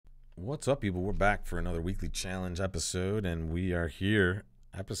What's up, people? We're back for another weekly challenge episode, and we are here,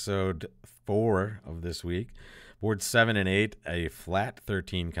 episode 4 of this week. Board 7 and 8, a flat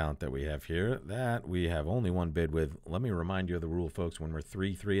 13 count that we have here. That we have only one bid with. Let me remind you of the rule, folks. When we're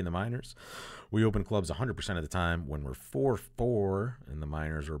 3-3 in the minors, we open clubs 100% of the time. When we're 4-4 in the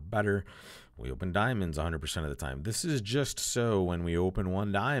minors or better, we open diamonds 100% of the time. This is just so when we open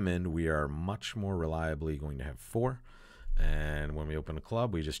one diamond, we are much more reliably going to have 4. And when we open a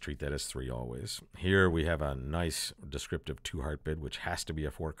club, we just treat that as 3 always. Here we have a nice descriptive 2-heart bid, which has to be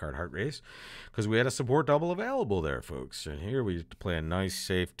a 4-card heart race because we had a support double available there, folks. And here we play a nice,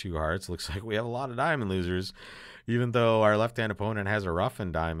 safe 2 hearts. Looks like we have a lot of diamond losers. Even though our left-hand opponent has a rough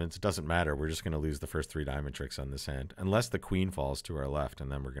and diamonds, it doesn't matter. We're just going to lose the first 3 diamond tricks on this hand, unless the queen falls to our left, and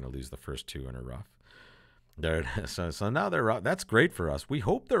then we're going to lose the first 2 in a rough. There it is. So now they're that's great for us. We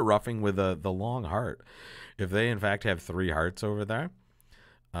hope they're roughing with the long heart. If they in fact have 3 hearts over there,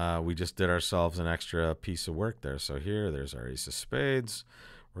 we just did ourselves an extra piece of work there. So here, there's our ace of spades.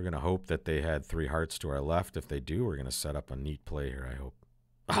 We're gonna hope that they had 3 hearts to our left. If they do, we're gonna set up a neat play here. I hope.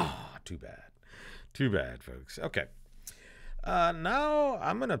 Ah, too bad, folks. Okay. Now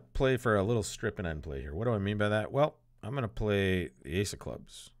I'm gonna play for a little strip and end play here. What do I mean by that? Well, I'm gonna play the ace of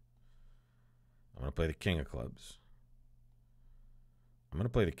clubs. I'm going to play the king of clubs. I'm going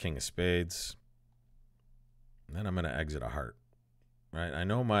to play the king of spades. And then I'm going to exit a heart. Right? I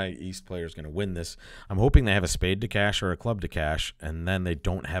know my East player is going to win this. I'm hoping they have a spade to cash or a club to cash, and then they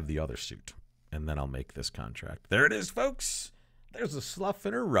don't have the other suit. And then I'll make this contract. There it is, folks. There's a slough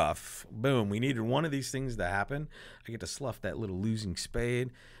and a rough. Boom. We needed one of these things to happen. I get to slough that little losing spade.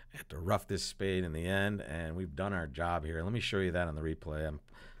 I have to rough this spade in the end, and we've done our job here. Let me show you that on the replay. I'm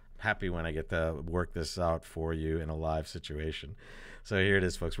happy when I get to work this out for you in a live situation. So here it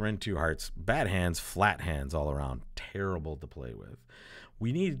is, folks. We're in 2 hearts. Bad hands, flat hands all around. Terrible to play with.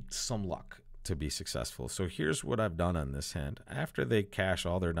 We need some luck to be successful. So here's what I've done on this hand. After they cash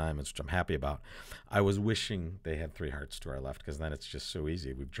all their diamonds, which I'm happy about, I was wishing they had 3 hearts to our left because then it's just so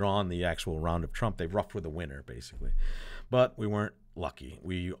easy. We've drawn the actual round of trump. They've roughed with a winner, basically. But we weren't lucky.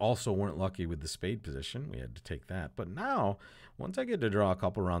 We also weren't lucky with the spade position. We had to take that. But now, once I get to draw a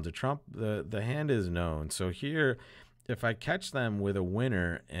couple rounds of trump, the hand is known. So here, if I catch them with a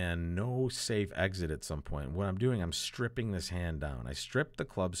winner and no safe exit at some point, what I'm doing, I'm stripping this hand down. I strip the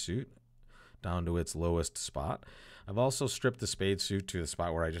club suit down to its lowest spot. I've also stripped the spade suit to the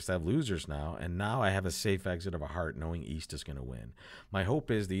spot where I just have losers now, and now I have a safe exit of a heart knowing East is going to win. My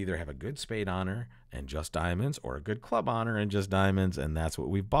hope is to either have a good spade honor and just diamonds or a good club honor and just diamonds, and that's what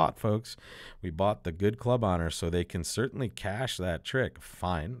we've bought, folks. We bought the good club honor, so they can certainly cash that trick.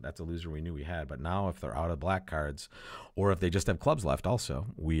 Fine, that's a loser we knew we had, but now if they're out of black cards or if they just have clubs left also,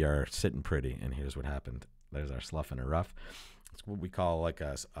 we are sitting pretty, and here's what happened. There's our slough and a rough. It's what we call like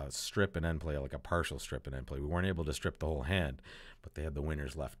a strip and end play, like a partial strip and end play. We weren't able to strip the whole hand, but they had the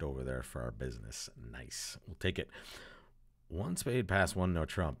winners left over there for our business. Nice. We'll take it. 1 spade pass, 1 no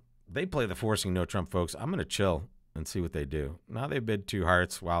trump. They play the forcing no trump, folks. I'm going to chill and see what they do. Now they bid 2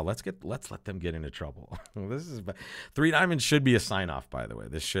 hearts. Wow, let's let them get into trouble. This is 3 diamonds should be a sign off, by the way.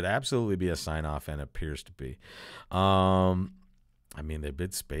 This should absolutely be a sign off, and appears to be. I mean, they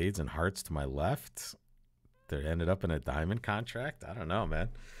bid spades and hearts to my left. They ended up in a diamond contract. I don't know, man.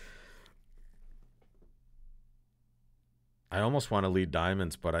 I almost want to lead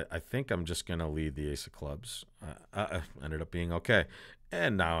diamonds, but I think I'm just going to lead the ace of clubs. Ended up being okay.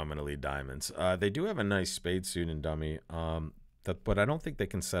 And now I'm going to lead diamonds. They do have a nice spade suit in dummy, but I don't think they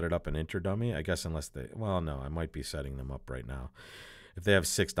can set it up in interdummy. I guess unless they, well, no, I might be setting them up right now. If they have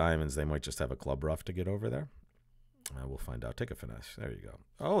 6 diamonds, they might just have a club rough to get over there. We'll find out. Take a finesse. There you go.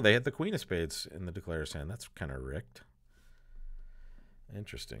 Oh, they had the queen of spades in the declarer's hand. That's kind of rigged.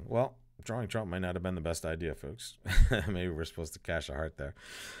 Interesting. Well, drawing trump might not have been the best idea, folks. Maybe we're supposed to cash a heart there.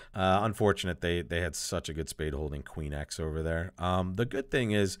 Unfortunate they had such a good spade holding queen X over there. The good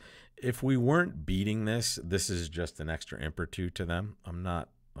thing is, if we weren't beating this, this is just an extra imp or 2 to them. I'm not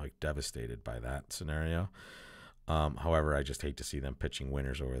like devastated by that scenario. However, I just hate to see them pitching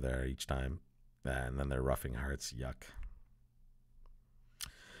winners over there each time. And then they're roughing hearts. Yuck.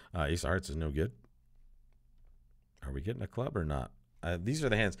 Ace of hearts is no good. Are we getting a club or not? These are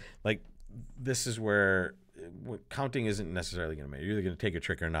the hands. Like, this is where counting isn't necessarily going to matter. You're either going to take a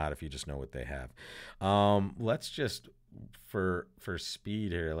trick or not if you just know what they have. Let's just, for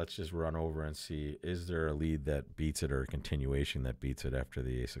speed here, let's just run over and see, is there a lead that beats it or a continuation that beats it after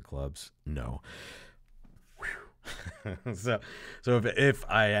the ace of clubs? No. Whew. so if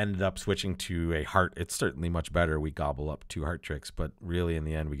I ended up switching to a heart, it's certainly much better. We gobble up 2 heart tricks, but really in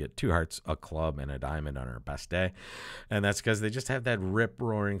the end we get 2 hearts, a club, and a diamond on our best day. And that's because they just have that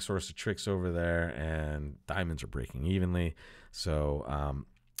rip-roaring source of tricks over there, and diamonds are breaking evenly. So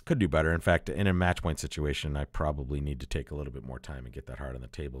could do better. In fact, in a match point situation, I probably need to take a little bit more time and get that heart on the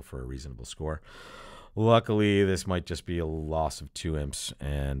table for a reasonable score. Luckily, this might just be a loss of 2 imps,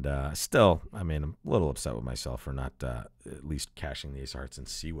 and still, I mean, I'm a little upset with myself for not at least cashing the ace hearts and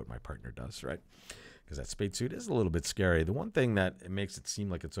see what my partner does, right? Because that spade suit is a little bit scary. The one thing that it makes it seem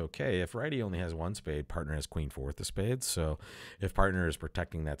like it's okay, if righty only has 1 spade, partner has queen 4 with the spades. So if partner is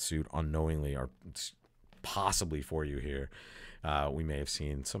protecting that suit unknowingly or possibly for you here, we may have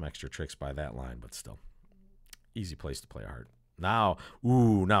seen some extra tricks by that line, but still, easy place to play a heart. Now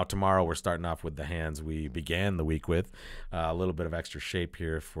tomorrow we're starting off with the hands we began the week with. A little bit of extra shape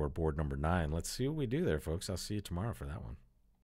here for board number 9. Let's see what we do there, folks. I'll see you tomorrow for that one.